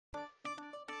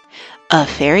A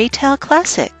fairy tale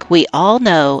classic we all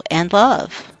know and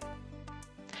love.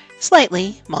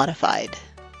 Slightly modified.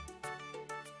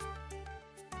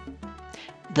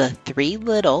 The Three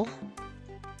Little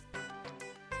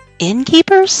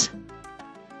Innkeepers?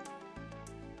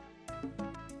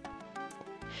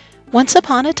 Once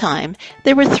upon a time,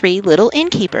 there were 3 little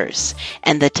innkeepers,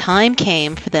 and the time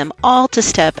came for them all to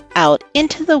step out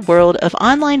into the world of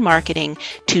online marketing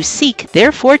to seek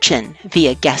their fortune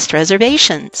via guest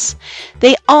reservations.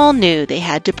 They all knew they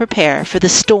had to prepare for the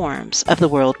storms of the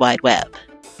World Wide Web.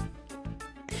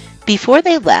 Before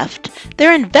they left,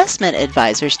 their investment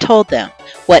advisors told them,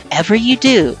 whatever you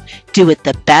do, do it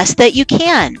the best that you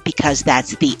can, because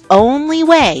that's the only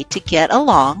way to get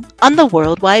along on the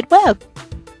World Wide Web.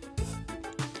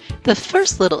 The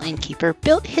first little innkeeper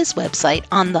built his website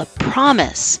on the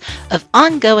promise of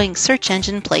ongoing search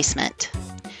engine placement,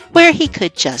 where he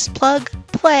could just plug,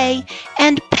 play,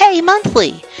 and pay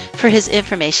monthly for his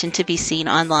information to be seen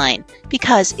online,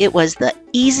 because it was the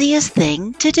easiest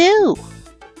thing to do.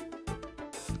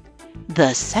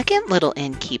 The second little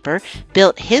innkeeper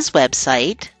built his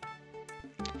website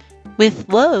with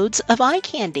loads of eye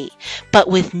candy, but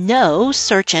with no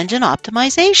search engine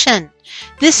optimization.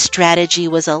 This strategy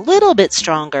was a little bit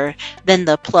stronger than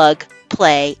the plug,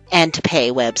 play, and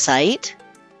pay website.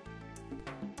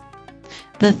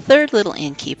 The third little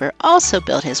innkeeper also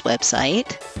built his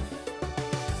website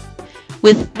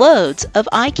with loads of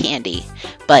eye candy,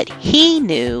 but he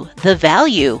knew the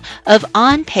value of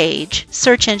on-page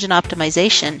search engine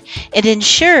optimization and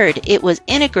ensured it was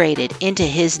integrated into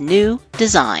his new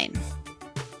design.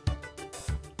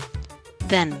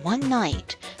 Then one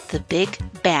night, the big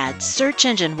bad search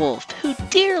engine wolf, who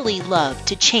dearly loved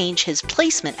to change his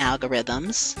placement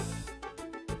algorithms,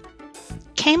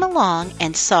 came along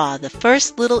and saw the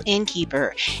first little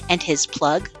innkeeper and his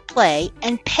plug, play,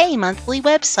 and pay monthly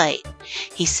website.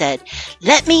 He said,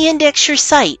 "Let me index your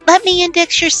site. Let me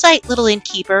index your site, little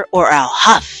innkeeper, or I'll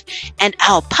huff and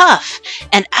I'll puff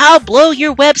and I'll blow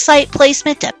your website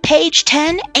placement to page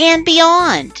 10 and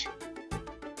beyond."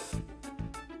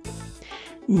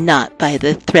 "Not by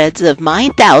the threads of my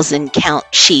 1,000 count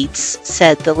sheets,"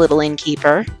 said the little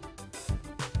innkeeper.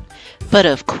 But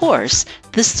of course,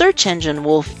 the search engine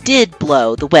wolf did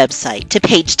blow the website to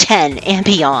page 10 and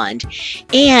beyond,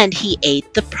 and he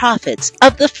ate the profits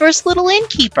of the first little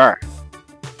innkeeper.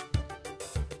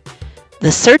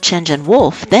 The search engine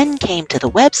wolf then came to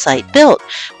the website built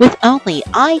with only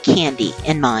eye candy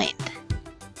in mind.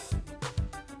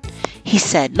 He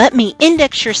said, "Let me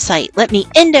index your site. Let me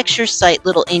index your site,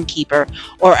 little innkeeper,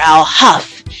 or I'll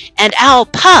huff and I'll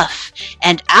puff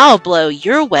and I'll blow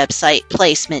your website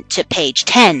placement to page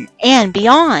 10 and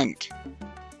beyond."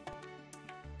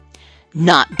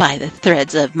 "Not by the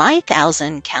threads of my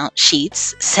 1,000 count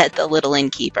sheets," said the little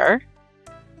innkeeper.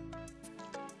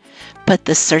 But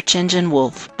the search engine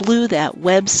wolf blew that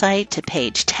website to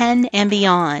page 10 and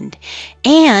beyond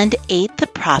and ate the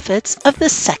profits of the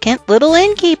second little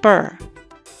innkeeper.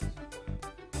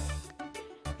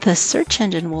 The search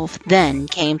engine wolf then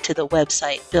came to the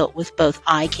website built with both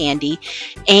eye candy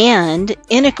and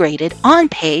integrated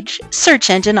on-page search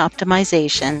engine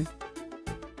optimization.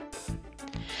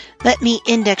 "Let me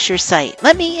index your site.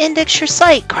 Let me index your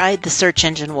site," cried the search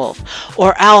engine wolf,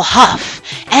 "or I'll huff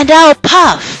and I'll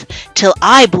puff till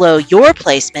I blow your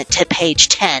placement to page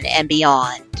 10 and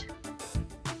beyond."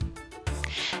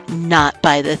 "Not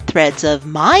by the threads of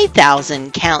my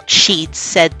 1,000 count sheets,"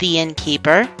 said the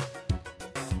innkeeper.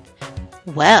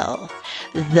 Well,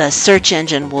 the search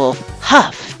engine wolf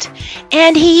huffed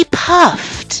and he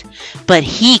puffed, but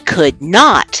he could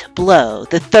not blow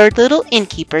the third little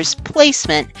innkeeper's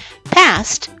placement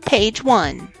past page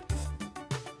 1.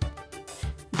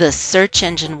 The search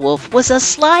engine wolf was a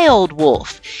sly old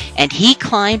wolf, and he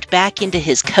climbed back into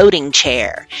his coding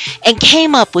chair and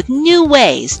came up with new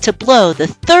ways to blow the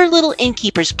third little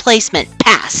innkeeper's placement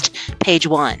past page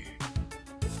 1.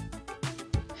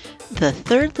 The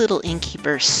third little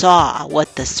innkeeper saw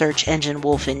what the search engine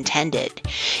wolf intended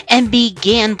and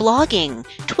began blogging,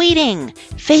 tweeting,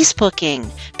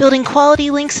 Facebooking, building quality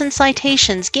links and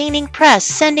citations, gaining press,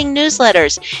 sending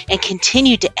newsletters, and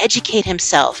continued to educate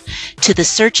himself to the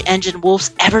search engine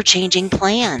wolf's ever-changing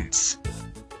plans.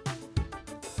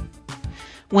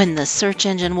 When the search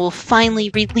engine wolf finally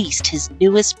released his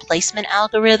newest placement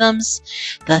algorithms,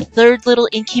 the third little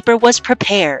innkeeper was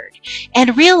prepared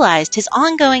and realized his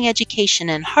ongoing education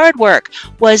and hard work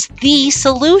was the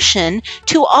solution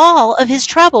to all of his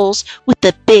troubles with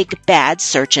the big bad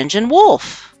search engine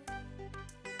wolf.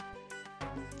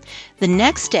 The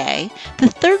next day, the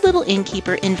third little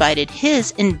innkeeper invited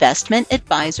his investment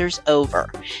advisors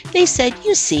over. They said,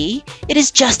 "You see, it is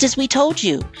just as we told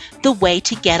you. The way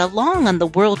to get along on the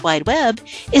World Wide Web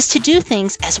is to do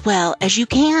things as well as you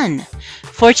can."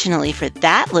 Fortunately for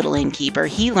that little innkeeper,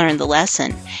 he learned the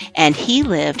lesson, and he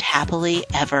lived happily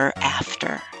ever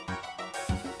after.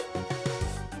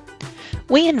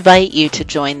 We invite you to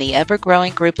join the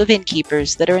ever-growing group of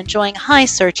innkeepers that are enjoying high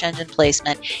search engine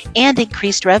placement and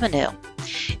increased revenue.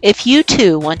 If you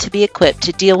too want to be equipped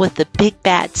to deal with the big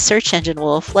bad search engine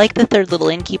wolf like the third little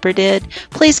innkeeper did,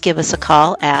 please give us a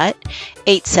call at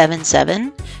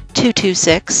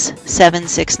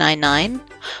 877-226-7699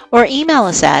 or email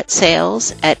us at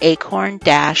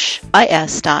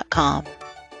sales@acorn-is.com.